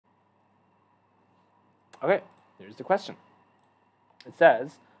Okay, here's the question. It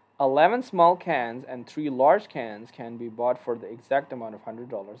says 11 small cans and 3 large cans can be bought for the exact amount of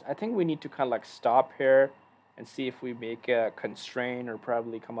 $100. I think we need to kind of like stop here and see if we make a constraint or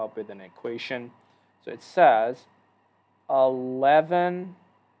probably come up with an equation. So it says 11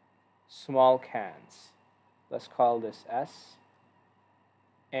 small cans. Let's call this S.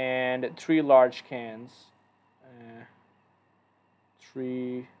 And 3 large cans.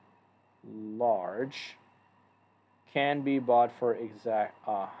 3 large can be bought for exact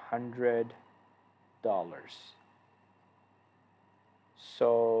 $100.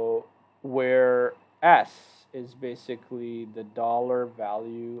 So where S is basically the dollar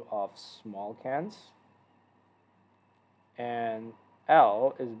value of small cans, and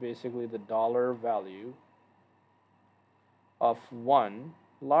L is basically the dollar value of one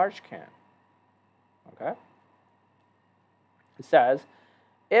large can. Okay? It says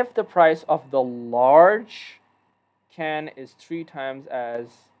if the price of the large can is 3 times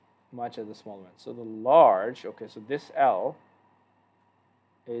as much as the small one. So the large, okay, so this L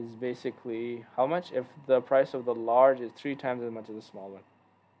is basically how much? If the price of the large is 3 times as much as the small one.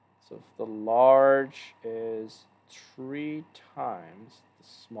 So if the large is 3 times the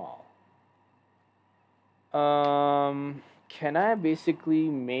small. Can I basically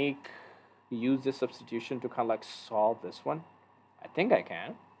use this substitution to kind of like solve this one? I think I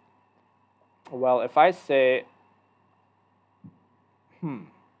can. Well, if I say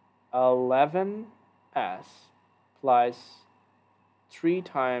 11S plus 3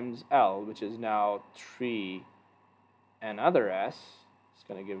 times L, which is now 3 and other S, it's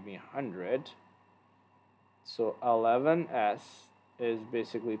going to give me 100. So 11S is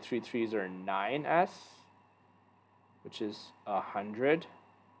basically 3 3s are 9S, which is 100.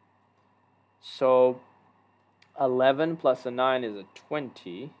 So 11 plus a 9 is a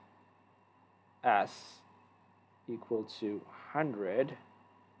 20. S equal to 100.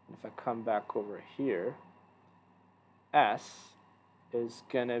 And if I come back over here, S is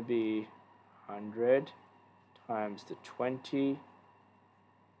going to be 100 times the 20,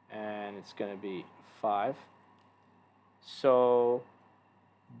 and it's going to be 5. So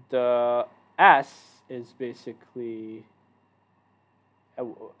the S is basically,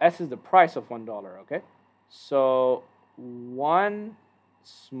 S is the price of $1, okay? So one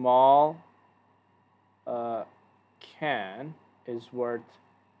small can is worth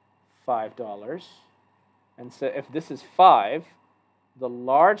 $5. And so if this is 5, the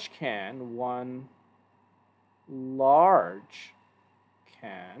large can, one large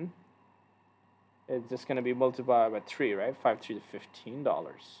can, is just going to be multiplied by 3, right? 5 3 to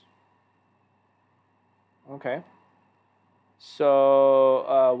 $15. Okay.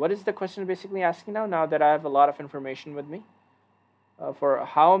 So what is the question basically asking now that I have a lot of information with me? For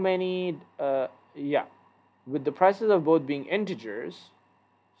how many, with the prices of both being integers,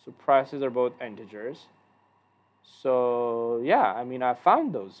 so prices are both integers. So yeah, I mean, I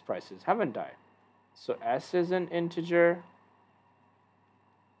found those prices, haven't I? So S is an integer,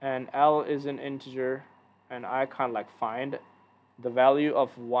 and L is an integer, and I can't like find the value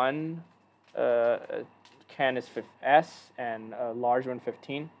of one can is S and a large one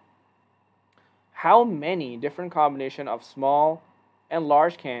 15. How many different combination of small and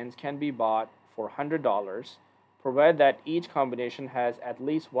large cans can be bought for $100, provided that each combination has at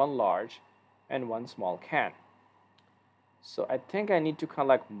least one large and one small can? So I think I need to kind of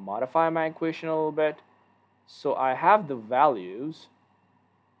like modify my equation a little bit. So I have the values.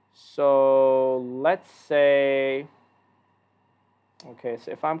 So let's say, okay,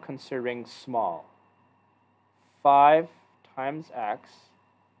 so if I'm considering small, 5 times x,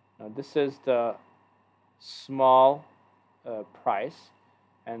 now this is the small price,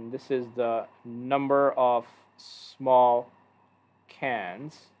 and this is the number of small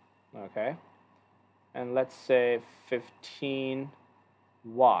cans, okay? And let's say 15y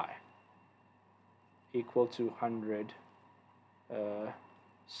equal to 100.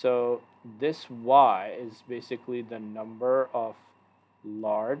 So this y is basically the number of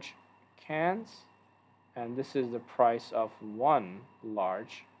large cans, and this is the price of one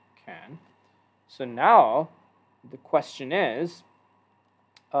large can. So now the question is,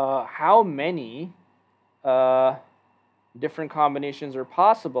 how many different combinations are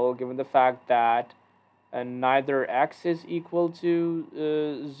possible given the fact that neither x is equal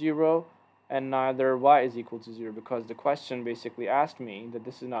to 0 and neither y is equal to 0, because the question basically asked me that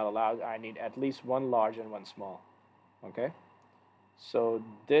this is not allowed. I need at least one large and one small. Okay, so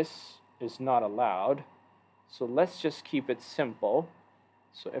this is not allowed. So let's just keep it simple.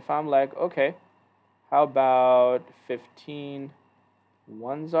 So if I'm like, okay, how about 15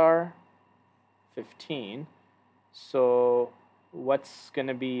 ones are 15. So what's going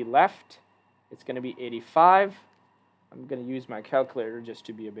to be left? It's going to be 85. I'm going to use my calculator just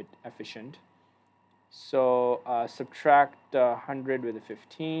to be a bit efficient. So subtract 100 with a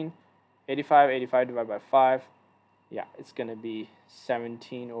 15. 85 divided by 5. Yeah, it's going to be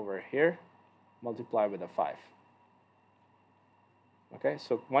 17 over here. Multiply with a 5. Okay,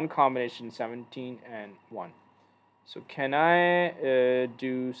 so one combination, 17 and 1. So can I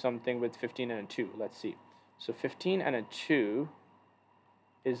do something with 15 and a 2? Let's see. So 15 and a 2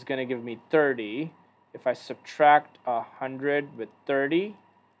 is going to give me 30. If I subtract 100 with 30,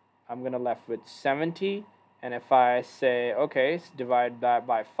 I'm going to left with 70. And if I say, okay, divide that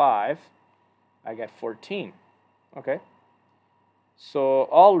by 5, I get 14. Okay. So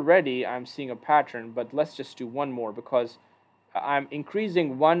already I'm seeing a pattern, but let's just do one more because I'm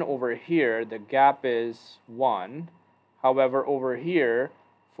increasing 1 over here. The gap is 1. However, over here,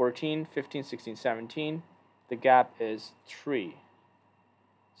 14, 15, 16, 17, the gap is 3.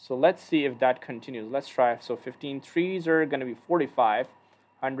 So let's see if that continues. Let's try. So 15 threes are going to be 45.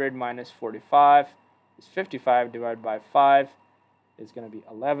 100 minus 45 is 55 divided by 5 is going to be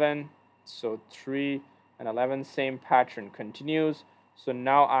 11. So 3 and 11, same pattern continues. So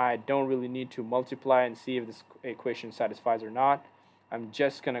now I don't really need to multiply and see if this equation satisfies or not. I'm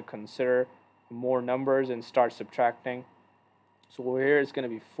just going to consider more numbers and start subtracting. So over here it's going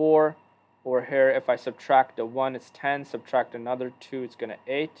to be 4. Over here, if I subtract the 1, it's 10. Subtract another 2, it's going to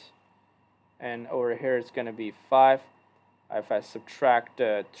 8. And over here, it's going to be 5. If I subtract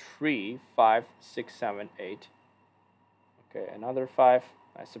 3, 5, 6, 7, 8. Okay, another 5.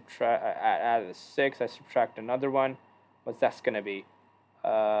 I add a 6. I subtract another 1. What's that's going to be?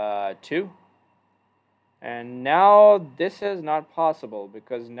 2. And now this is not possible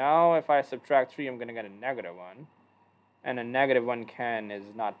because now if I subtract 3, I'm going to get a negative 1. And a negative 1 is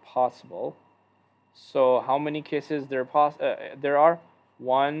not possible. So how many cases there are?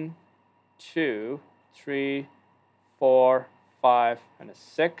 1, 2, 3, 4, 5, and a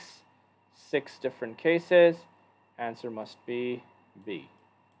 6. 6 different cases. Answer must be B.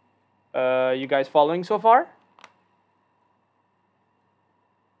 You guys following so far?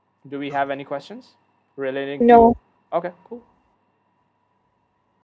 Do we have any questions relating to? No. Okay, cool.